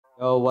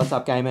Yo, what's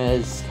up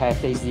gamers?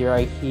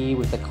 KFDzero here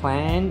with the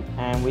clan,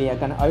 and we are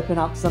going to open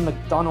up some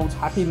McDonald's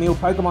Happy Meal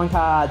Pokemon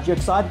cards. You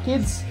excited,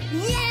 kids?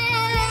 Yeah!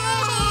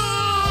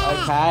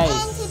 Okay.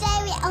 And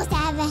today we also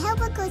have a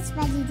helper called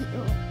Spuddy.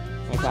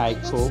 Okay,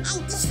 cool. And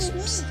this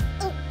is me.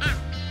 Oh, ow.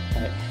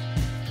 Okay.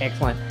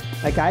 Excellent.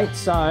 Okay,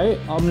 so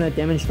I'm going to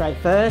demonstrate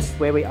first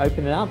where we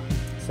open it up.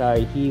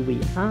 So here we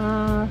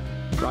are,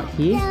 right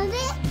here.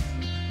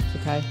 It's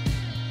okay.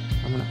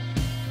 I'm going to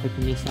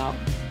open this up.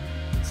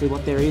 See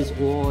what there is.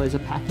 Oh, there's a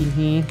pack in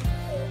here,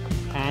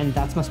 and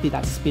that must be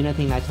that spinner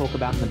thing they talk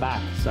about in the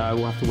back, so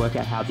we'll have to work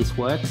out how this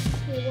works.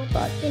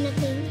 But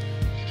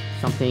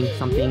something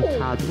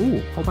cards. Ooh,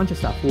 a whole bunch of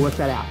stuff. We'll work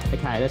that out.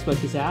 Okay, let's work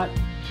this out.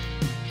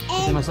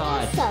 It's on my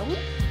side. Also,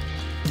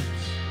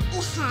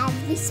 we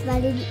have this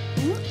one,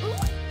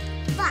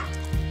 but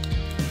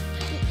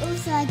we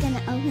also are going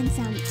to open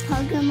some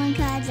Pokemon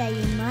cards that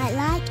you might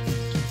like,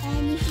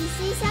 and if you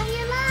see some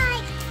you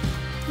like,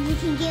 you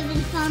can give it a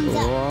thumbs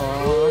up.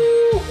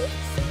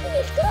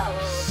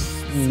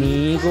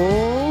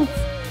 Smeagol,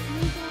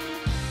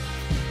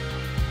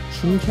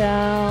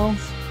 Chinchou,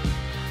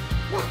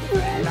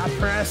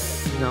 Lapras,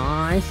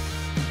 nice,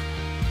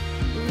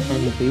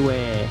 and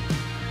Beware.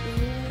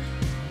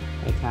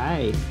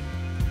 Okay,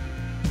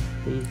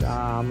 these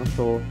are, I'm not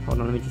sure, hold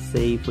on, let me just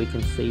see if we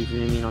can see,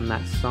 zoom in on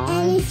that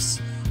side.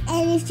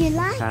 And if you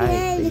like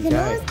it, you can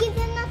always give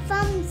them a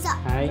thumbs up.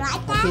 Okay.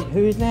 Right, Dad? Okay,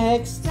 who's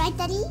next? Right,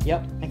 Daddy?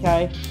 Yep,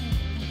 okay.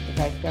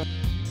 Okay, go.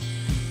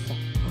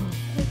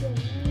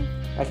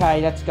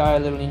 Okay, let's go,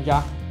 little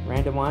ninja.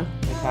 Random one.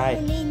 Okay.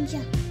 Oh,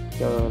 ninja.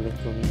 Go,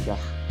 little ninja.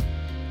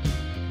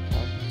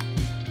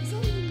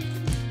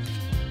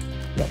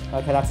 Yep,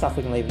 okay, that stuff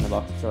we can leave in the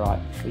box. It's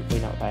alright. We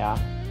know what they are.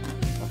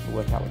 We'll have to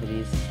work out what it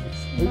is.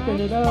 Let's open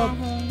it up.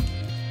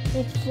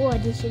 It's 4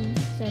 editions,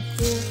 so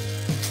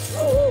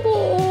 4.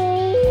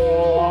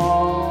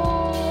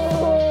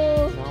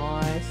 Oh,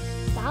 nice.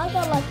 That was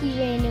a lucky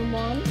random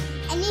one.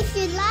 And if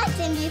you like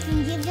them, you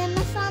can give them a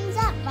thumbs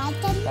up, right,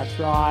 Daddy? That's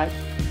right.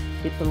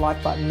 Hit the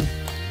like button,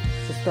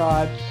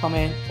 subscribe,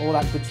 comment, all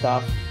that good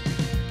stuff.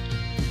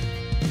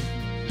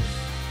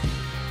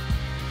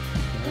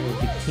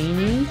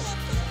 Bikini.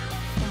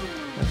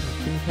 That's a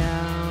Chinchou.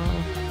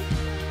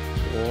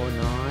 Oh,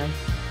 nice.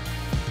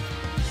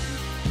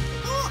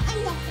 Oh, I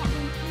love that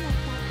one. I love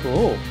that.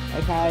 Cool.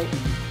 Okay.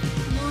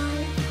 My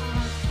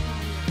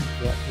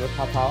Yep, your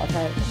papa.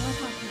 Okay.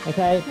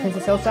 Okay,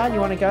 Princess Elsa, you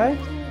want to go?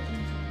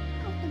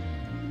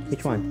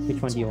 Which one?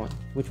 Which one do you want?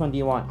 Which one do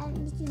you want?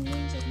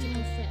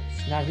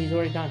 No, he's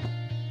already done.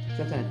 It's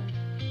your turn.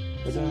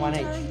 We're doing one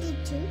each.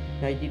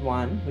 No, you did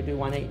one. We'll do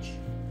one each.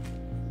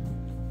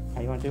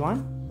 Okay, you want to do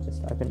one?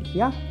 Just open it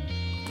here.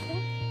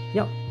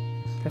 Yep.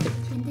 Perfect.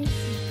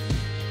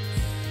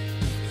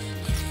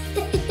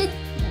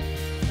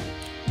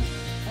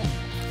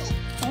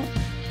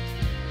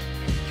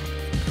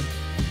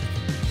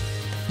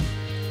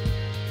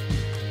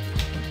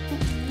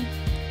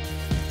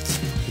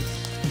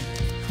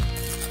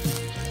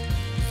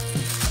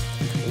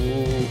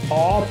 Ooh.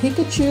 Oh,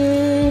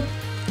 Pikachu!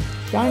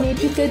 Shiny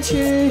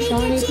Pikachu!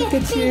 Shiny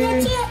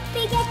Pikachu!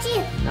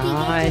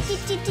 Nice.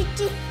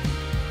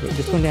 Yeah,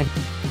 just one down.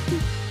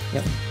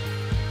 Yep.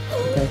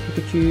 Okay,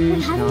 Pikachu.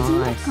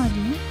 Nice.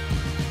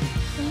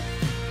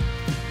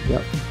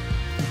 Yep.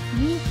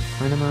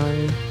 Dynamo.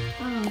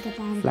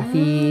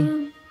 Fluffy.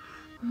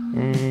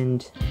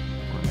 And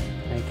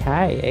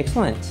okay,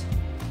 excellent.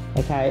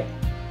 Okay,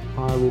 I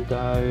will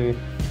go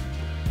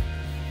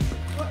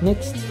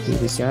next. Here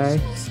we go.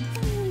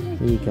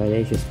 There you go,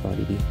 there's your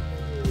Spuddy.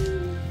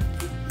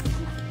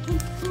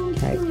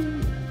 Okay,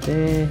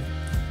 there.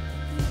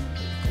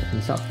 Open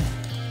this up.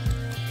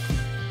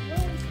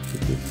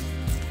 Here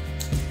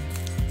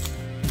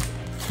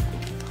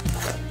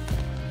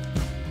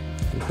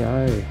we go.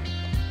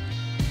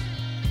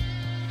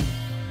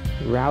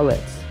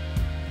 Rowlet.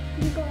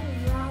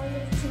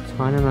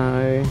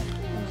 Dynamo.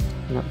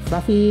 Another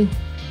Fluffy.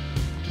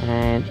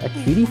 And a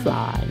Cutie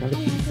Fly. Another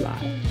Cutie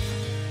Fly.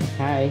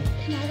 Okay.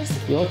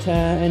 Your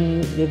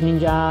turn, little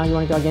ninja. You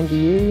want to go again? Do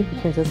you,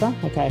 Princessa?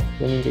 Okay,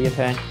 little ninja, your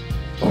turn.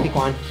 Pick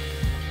one.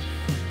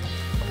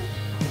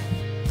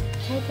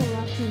 Take a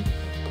lucky.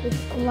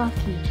 It's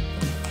lucky.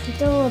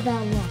 It's all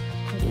about luck.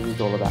 It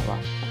is all about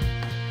luck.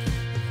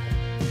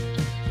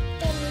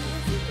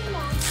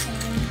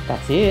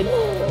 That's it.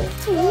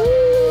 Ooh.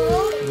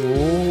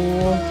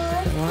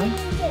 One.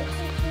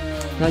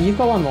 No, you've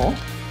got one more.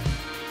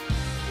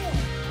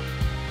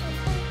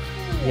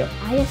 Yep.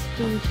 I just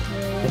sped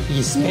through it.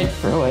 You sped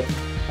through it.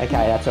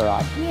 Okay, that's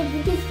alright. Yeah,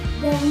 because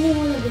they're only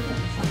one of the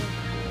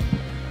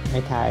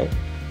different. Okay.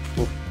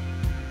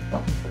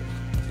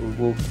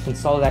 We'll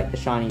consolidate the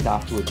shinies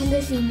afterwards. Can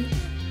they see me?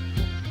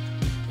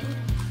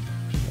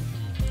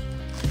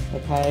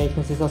 Okay,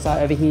 Princess Elsa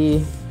over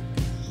here.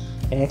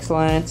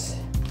 Excellent.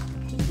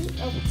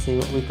 Let's see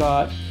what we've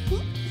got.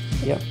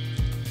 Yep.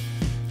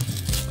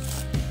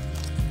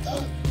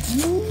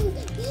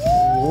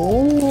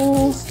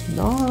 Oh,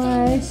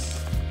 nice.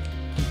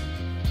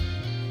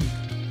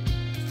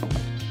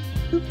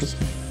 Just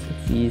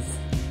these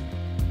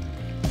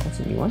That's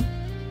a new one.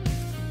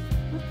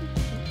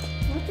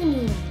 What's a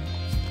new one?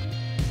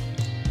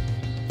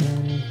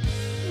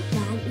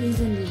 That is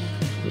a new one.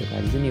 Yeah,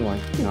 that is a new one.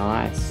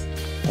 Nice.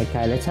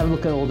 Okay, let's have a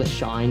look at all the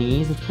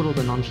shinies. Let's put all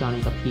the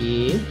non-shinies up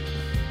here.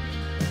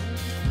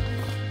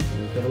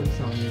 We've got all the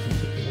shinies and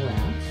pick them all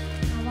out.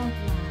 I want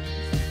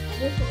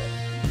that.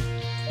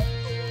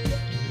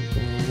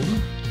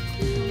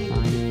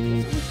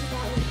 Shinies.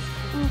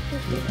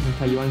 Yeah,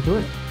 okay, you want to do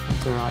it?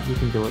 That's alright, you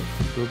can do it.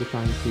 Do all the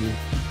shinies for you.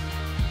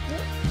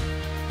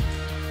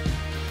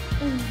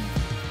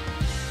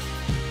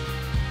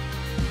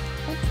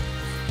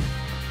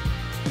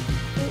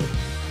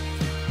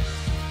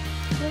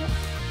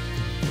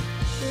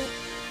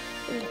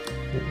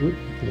 Good,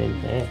 put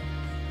it there.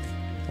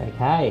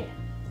 Okay,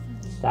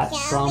 that's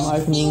from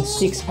opening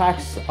 6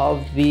 packs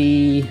of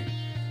the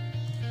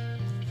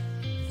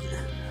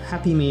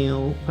Happy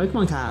Meal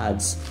Pokemon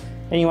cards.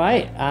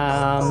 Anyway,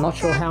 I'm not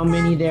sure how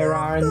many there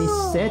are in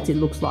this set. It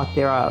looks like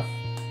there are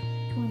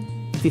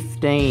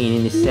 15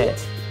 in this set.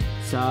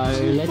 So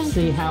let's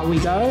see how we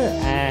go,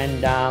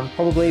 and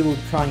probably we'll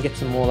try and get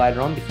some more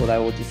later on before they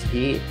all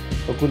disappear.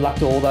 But good luck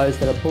to all those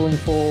that are pulling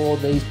for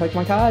these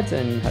Pokemon cards,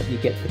 and hope you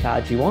get the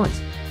cards you want.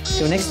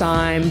 Till next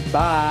time,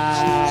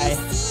 bye!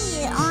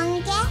 See you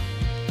on the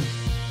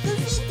good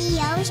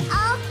videos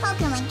of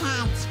Pokemon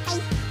cards.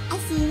 Bye. I'll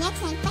see you next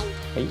time.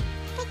 Bye. Bye.